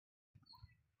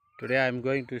Today I am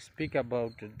going to speak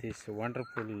about this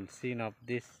wonderful scene of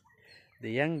the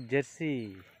young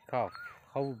Jersey calf,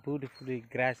 how beautifully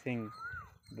grazing,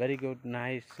 very good,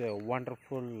 nice,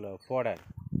 wonderful fodder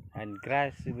and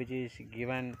grass which is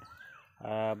given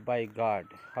by God,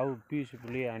 how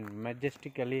beautifully and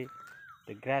majestically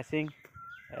the grazing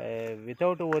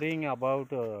without worrying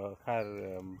about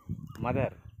her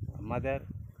mother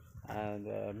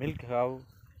and milk cow,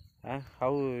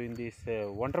 how in this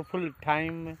wonderful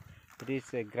time it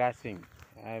is grazing.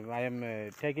 I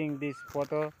am taking this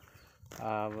photo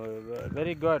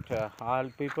very good. All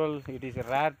people, it is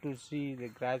rare to see the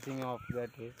grazing of that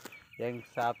young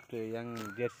soft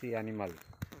young Jersey animal.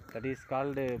 That is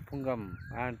called pungam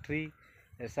and tree.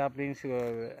 Saplings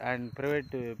and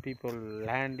private people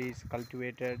land is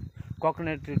cultivated,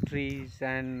 coconut trees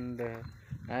and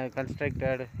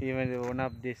constructed. Even one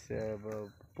of this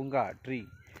punga tree,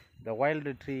 the wild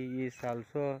tree is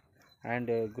also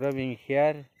and growing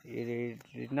here. It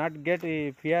did not get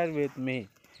fear with me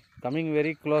coming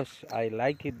very close. I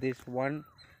like it, this one.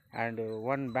 And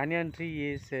one banyan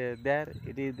tree is there.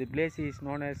 It is, the place is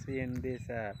known as in this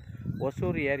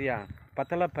Osur area,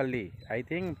 Patalapalli, I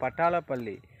think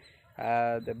Patalapalli.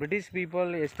 The British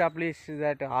people established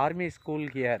that army school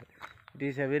here. It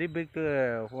is a very big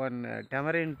one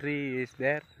tamarind tree is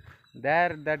there.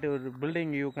 There, that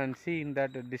building you can see in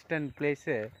that distant place,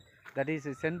 that is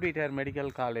St. Peter Medical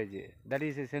College. That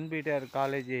is St. Peter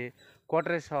College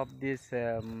quarters of this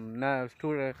nurse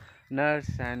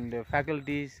and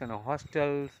faculties and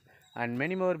hostels and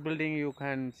many more building you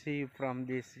can see from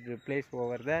this place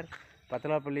over there.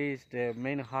 Patalapalli is the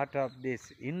main heart of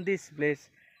this. In this place,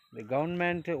 the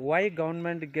government, why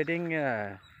government getting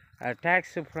a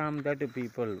tax from that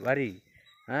people? Worry.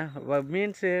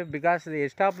 Means because they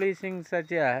establishing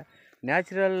such a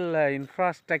natural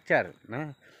infrastructure,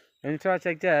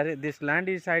 this land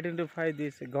is identified,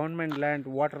 this government land,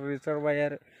 water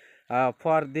reservoir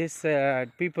for this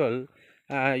people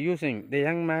using. The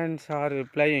young men are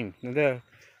playing the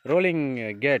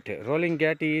rolling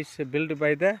gate is built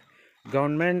by the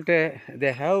government.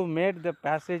 They have made the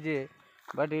passage,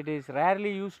 but it is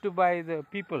rarely used by the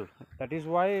people. That is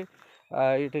why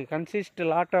it consists a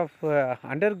lot of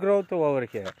undergrowth over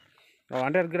here.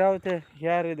 Undergrowth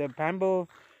here, the bamboo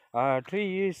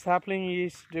tree is sapling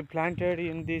is planted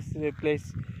in this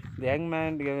place. The young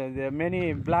man, the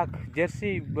many black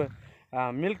Jersey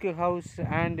milk house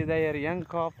and their young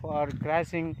calf are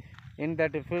crashing in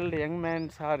that field. Young men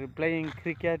are playing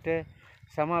cricket.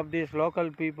 Some of these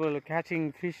local people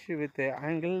catching fish with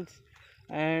angles,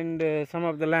 and some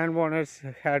of the landowners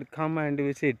had come and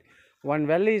visit. One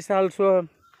well is also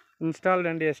installed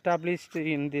and established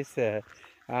in this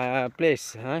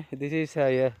place. This is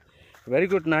a very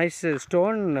good, nice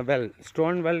stone well.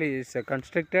 Stone well is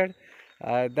constructed.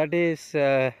 That is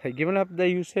given up the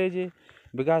usage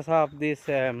because of this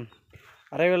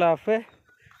arrival of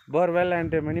borewell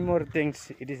and many more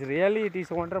things. It is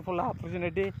a wonderful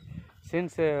opportunity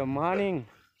since morning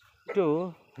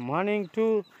to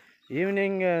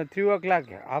evening 3 o'clock.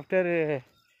 After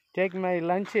take my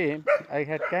lunch, I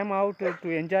had come out to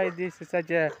enjoy this such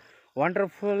a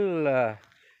wonderful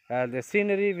the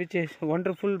scenery, which is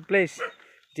wonderful place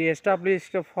which is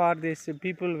established for this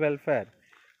people welfare.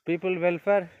 People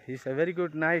welfare is a very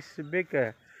good, nice, big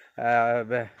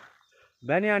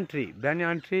banyan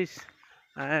trees,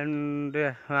 and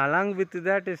along with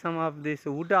that some of this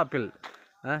wood apple.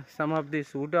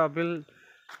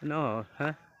 No,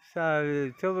 so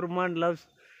everyone loves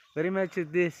very much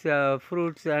this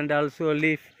fruits and also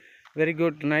leaf. Very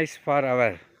good, nice for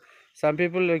our. Some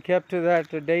people kept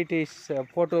that deities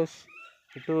photos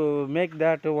to make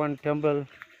that one temple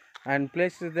and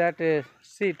place that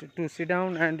seat to sit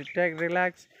down and take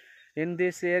relax in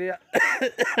this area.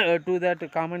 To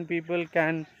that common people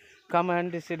can come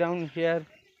and sit down here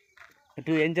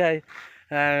to enjoy,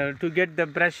 to get the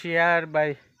fresh air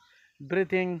by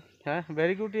breathing.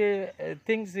 Very good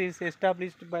things is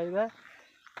established by the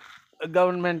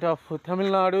government of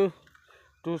Tamil Nadu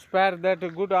to spare that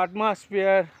good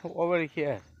atmosphere over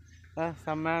here.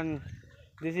 Some man,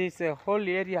 this is a whole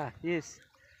area is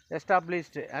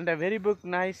established and a very big,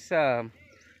 nice.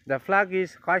 The flag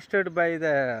is hoisted by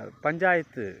the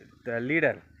Panchayat, the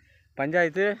leader.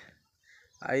 Panchayat,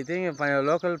 I think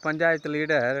local Panchayat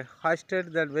leader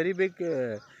hoisted that very big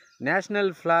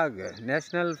national flag.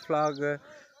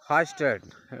 Hoisted,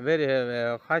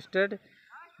 very hoisted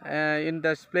in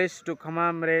this place to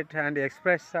commemorate and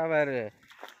express our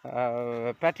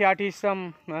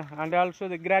patriotism and also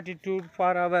the gratitude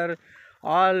for our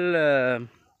all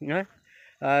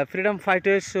freedom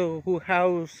fighters who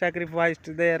have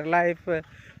sacrificed their life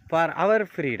for our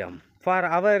freedom, for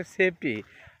our safety,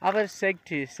 our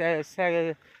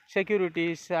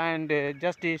securities and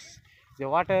justice. The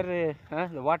water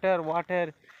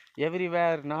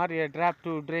everywhere, not a drop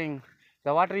to drink.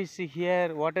 The water is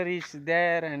here, water is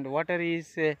there, and water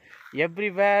is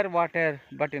everywhere water,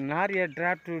 but not a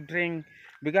drop to drink,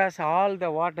 because all the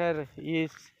water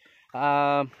is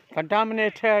uh,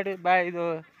 contaminated by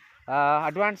the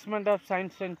advancement of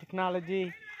science and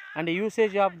technology and the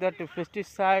usage of that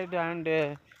pesticide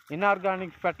and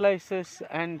inorganic fertilizers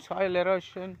and soil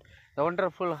erosion. The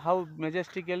wonderful how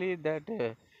majestically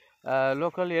that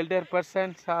local elder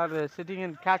persons are sitting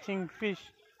and catching fish.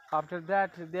 After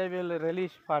that, they will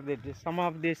release for it. Some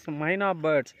of these minor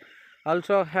birds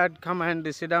also had come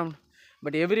and sit down,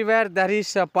 but everywhere there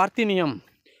is a parthenium,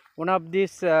 one of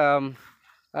these and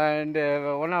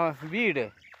one of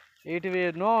weed. It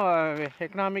will no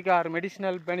economic or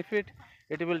medicinal benefit.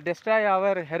 It will destroy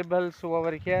our herbals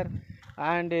over here,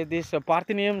 and this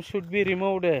parthenium should be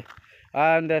removed.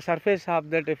 And the surface of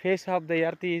that face of the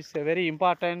earth is very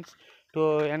important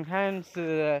to enhance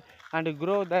and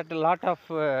grow that lot of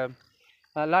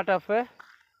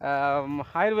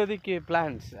Ayurvedic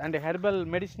plants and herbal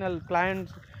medicinal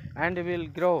plants and will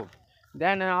grow.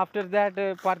 Then after that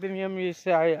parthenium is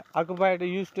occupied,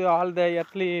 used to all the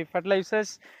earthly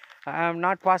fertilizers,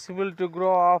 not possible to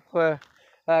grow off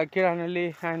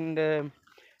kiranali and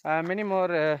many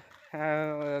more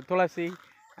tulasi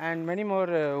and many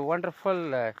more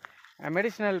wonderful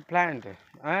medicinal plant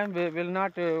will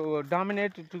not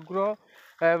dominate to grow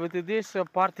with this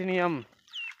parthenium.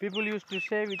 People used to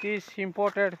say it is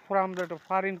imported from the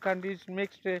foreign countries,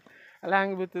 mixed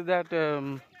along with that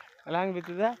along with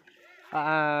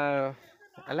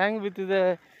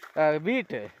the uh,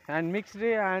 wheat and mixed,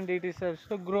 and it is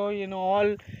also grow in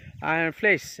all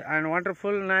place and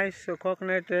wonderful nice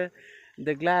coconut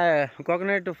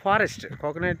coconut forest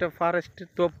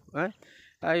top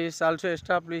is also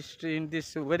established in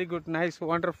this very good nice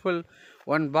wonderful.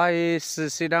 One boy is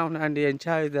sit down and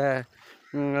enjoy the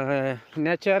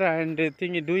nature and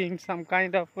doing some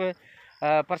kind of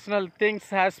personal things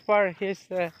as per his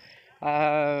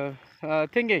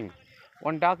thinking.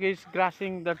 One dog is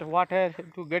crossing that water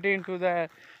to get into the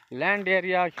land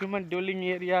area, human dwelling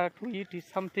area, to eat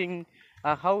something.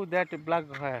 How that black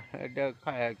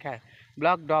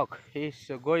dog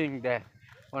is going there.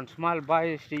 One small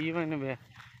boy is even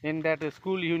in that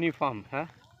school uniform,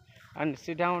 and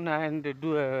sit down and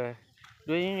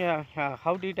doing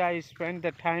how did I spend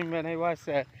the time when I was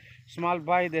a small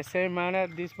boy. The same manner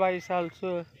this boy is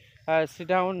also sit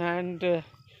down and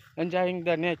enjoying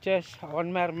the nature.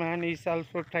 One more man is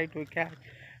also try to catch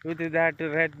with that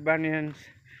red bunions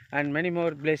and many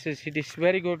more places. It is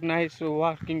very good nice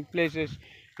walking places.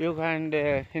 You can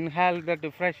inhale that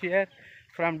fresh air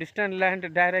from distant land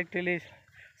directly.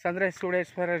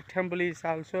 Sudeshwara temple is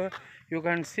also you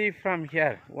can see from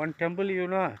here. One temple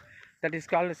that is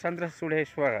called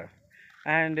Sudeshwara,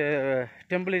 and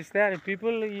temple is there.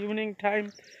 People evening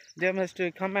time they must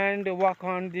come and walk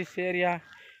on this area.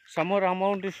 Some more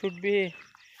amount should be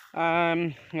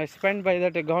spent by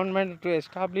the government to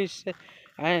establish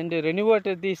and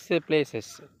renovate these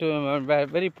places. To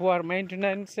very poor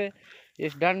maintenance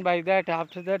is done by that.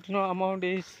 After that, no amount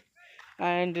is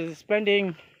and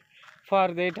spending for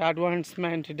that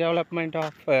advancement development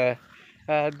of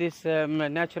this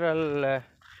natural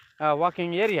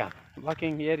walking area.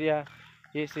 Walking area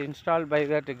is installed by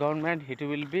that government. It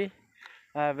will be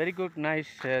a very good nice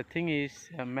thing is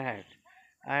made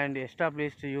and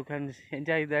established. You can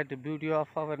enjoy that beauty of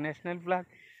our national flag.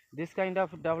 This kind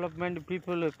of development,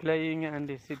 people playing and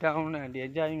sit down and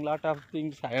enjoying lot of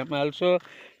things. I am also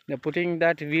putting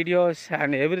that videos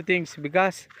and everything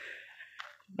because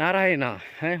Narayana.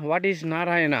 What is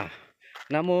Narayana?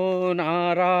 Namo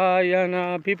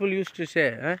Narayana. People used to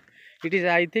say. It is.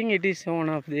 I think it is one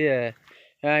of the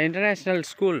international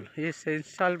school. Is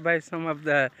installed by some of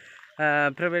the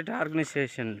private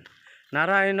organization.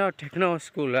 Narayana Techno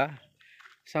School.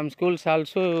 Some schools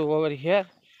also over here.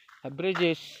 A bridge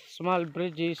is small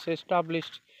bridge is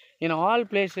established in all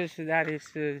places. There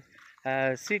is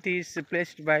cities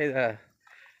placed by the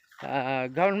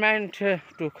government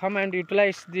to come and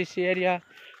utilize this area,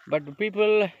 but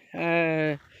people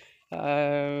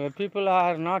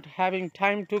are not having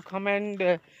time to come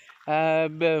and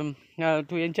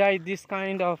to enjoy this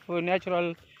kind of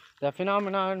natural the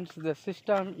phenomenon. The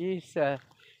system is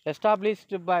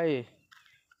established by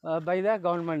the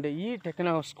government.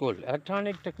 E-Techno School,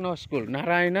 Electronic Techno School,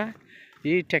 Narayana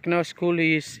E-Techno School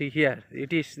is here.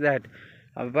 It is that.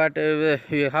 But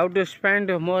you have to spend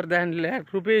more than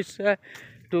lakh rupees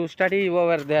to study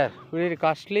over there. Very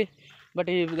costly. But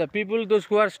if the people, those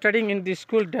who are studying in this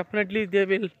school, definitely they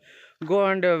will go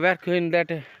and work in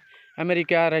that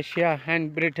America, Russia,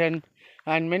 and Britain,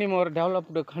 and many more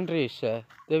developed countries.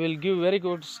 They will give very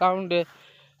good sound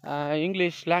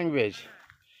English language.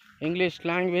 English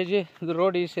language. The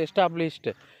road is established.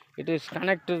 It is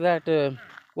connected that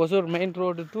Hosur main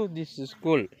road to this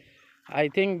school. I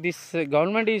think this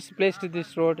government is placed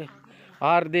this road,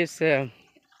 or this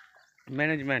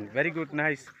management. Very good,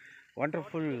 nice,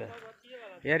 wonderful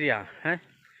area.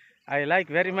 I like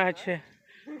very much.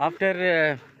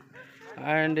 After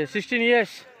and 16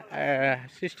 years,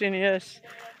 16 years,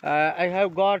 I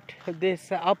have got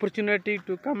this opportunity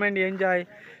to come and enjoy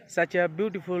such a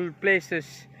beautiful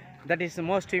places. That is the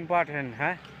most important.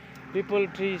 People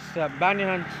trees,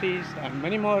 banyan trees, and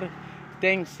many more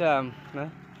things.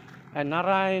 And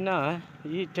Narayana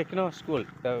Techno School,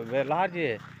 the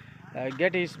large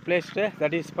gate is placed,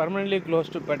 that is permanently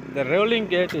closed, but the rolling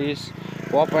gate is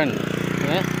open.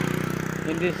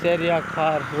 In this area,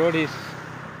 car road is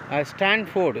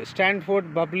Stanford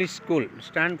Public School,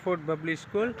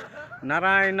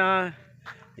 Narayana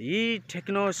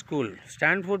Techno School,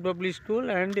 Stanford Public School,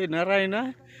 and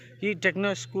Narayana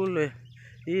Techno School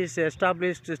is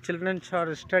established. Children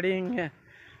are studying,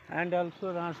 and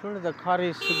also the car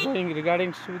is going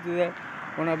regarding to the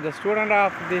one of the student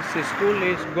of this school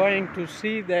is going to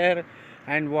see there,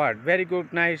 and what very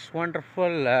good, nice,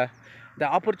 wonderful the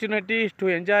opportunity to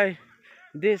enjoy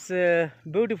this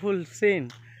beautiful scene,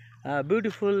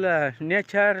 beautiful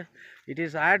nature. It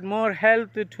is add more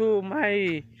health to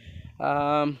my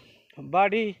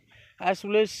body, as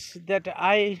well as that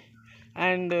I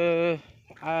and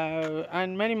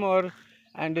many more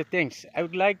and things. I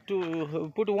would like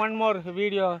to put one more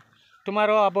video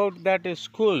tomorrow about that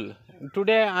school.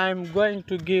 Today I am going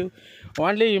to give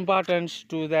only importance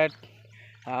to that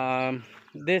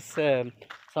this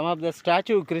some of the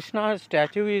statue, Krishna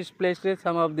statue is placed,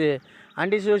 some of the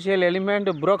antisocial element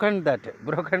broken that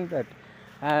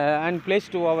and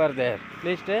placed over there,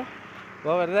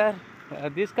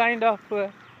 this kind of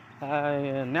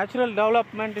natural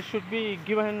development should be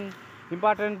given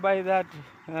important by that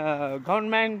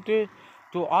government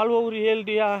to all over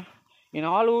India, in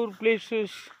all over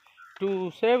places,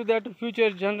 to save that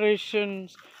future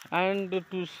generations, and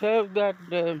to save that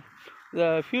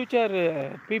the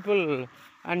future people,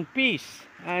 and peace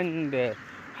and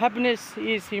happiness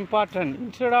is important.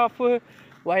 Instead of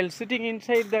while sitting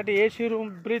inside that AC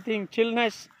room breathing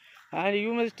chillness, and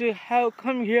you must have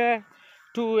come here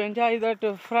to enjoy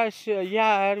that fresh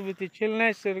air with the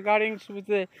chillness regarding with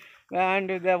the and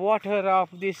the water of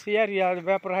this area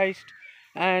vaporized,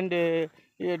 and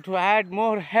to add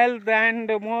more health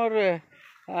and more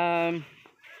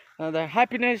the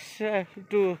happiness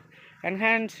to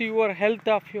enhance your health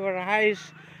of your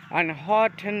eyes and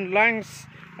heart and lungs,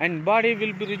 and body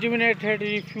will be rejuvenated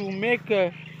if you make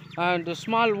the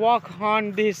small walk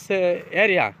on this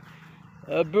area.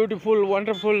 Beautiful,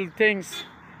 wonderful things,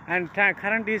 and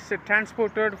current is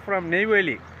transported from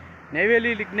Neyveli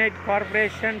Lignite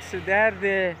Corporations. There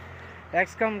they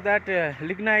excavate that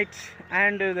lignite,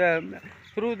 and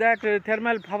through that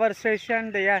thermal power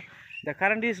station, the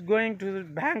current is going to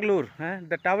Bangalore.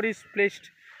 The tower is placed,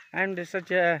 and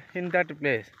such in that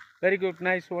place. Very good,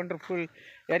 nice, wonderful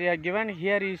area given.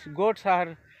 Here is goats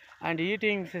are and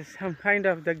eating some kind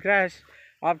of the grass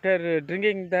after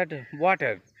drinking that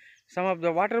water. Some of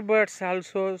the water birds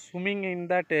also swimming in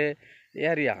that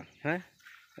area.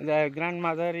 The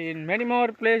grandmother in many more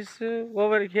places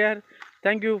over here.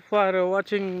 Thank you for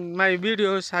watching my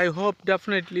videos. I hope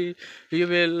definitely you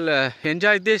will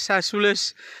enjoy this as well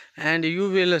as, and you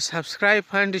will subscribe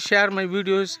and share my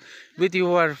videos with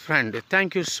your friend.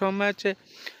 Thank you so much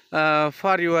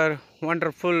for your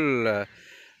wonderful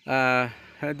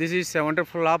this is a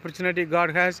wonderful opportunity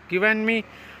God has given me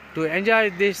to enjoy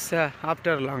this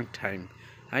after a long time.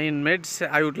 In meds,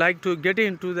 I would like to get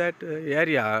into that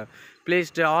area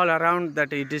placed all around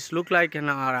that it is look like an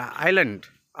island,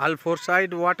 all four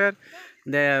side water.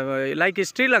 The like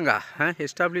Sri Lanka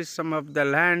established some of the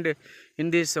land in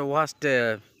this vast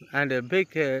and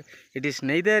big. It is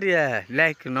neither a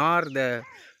lake nor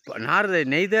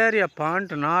neither a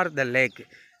pond nor the lake.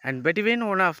 And between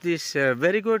one of these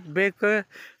very good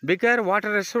bigger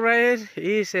water reservoir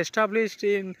is established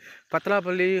in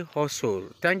Patlapalli,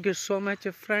 Hosur. Thank you so much,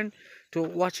 friend, to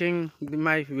watching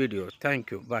my video. Thank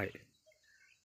you. Bye.